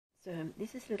So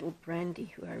this is little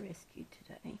Brandy, who I rescued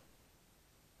today.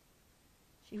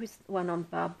 She was the one on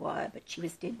barbed wire, but she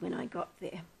was dead when I got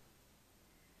there.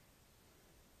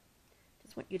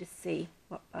 Just want you to see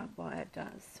what barbed wire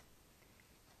does.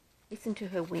 Listen to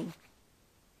her wing.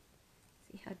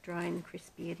 See how dry and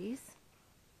crispy it is?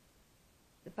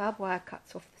 The barbed wire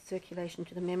cuts off the circulation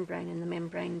to the membrane and the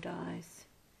membrane dies.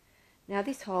 Now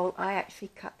this hole, I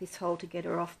actually cut this hole to get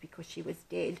her off because she was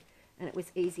dead and it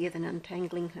was easier than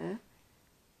untangling her.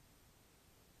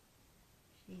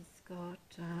 She's got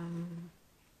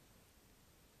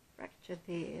fracture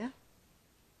there,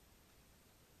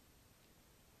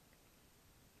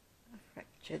 a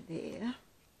fracture there,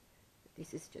 but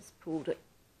this has just pulled it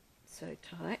so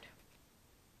tight.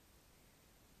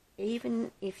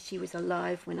 Even if she was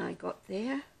alive when I got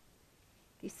there,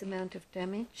 this amount of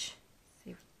damage,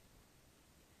 see,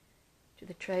 to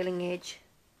the trailing edge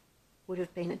would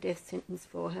have been a death sentence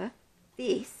for her.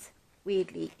 This,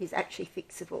 weirdly, is actually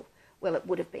fixable. Well, it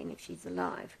would have been if she's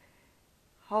alive.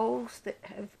 Holes that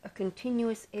have a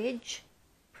continuous edge,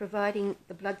 providing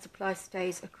the blood supply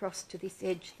stays across to this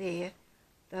edge there,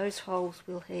 those holes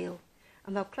will heal.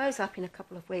 And they'll close up in a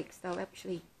couple of weeks. They'll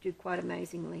actually do quite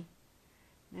amazingly.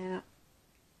 Now,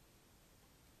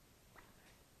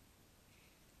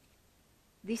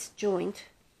 this joint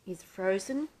is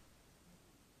frozen.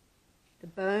 The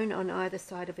bone on either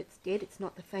side of it's dead. It's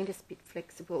not the faintest bit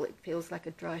flexible. It feels like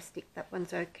a dry stick. That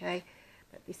one's okay,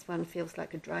 but this one feels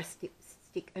like a dry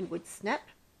stick and would snap.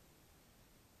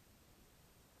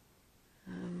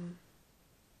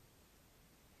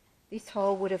 This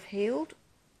hole would have healed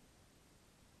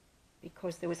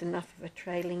because there was enough of a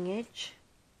trailing edge.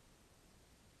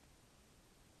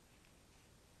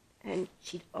 And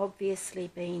she'd obviously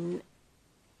been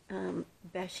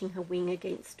bashing her wing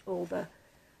against all the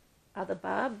other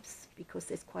barbs because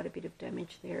there's quite a bit of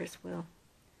damage there as well.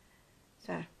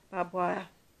 So, barbed wire.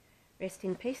 Rest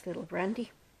in peace, little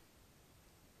Brandy.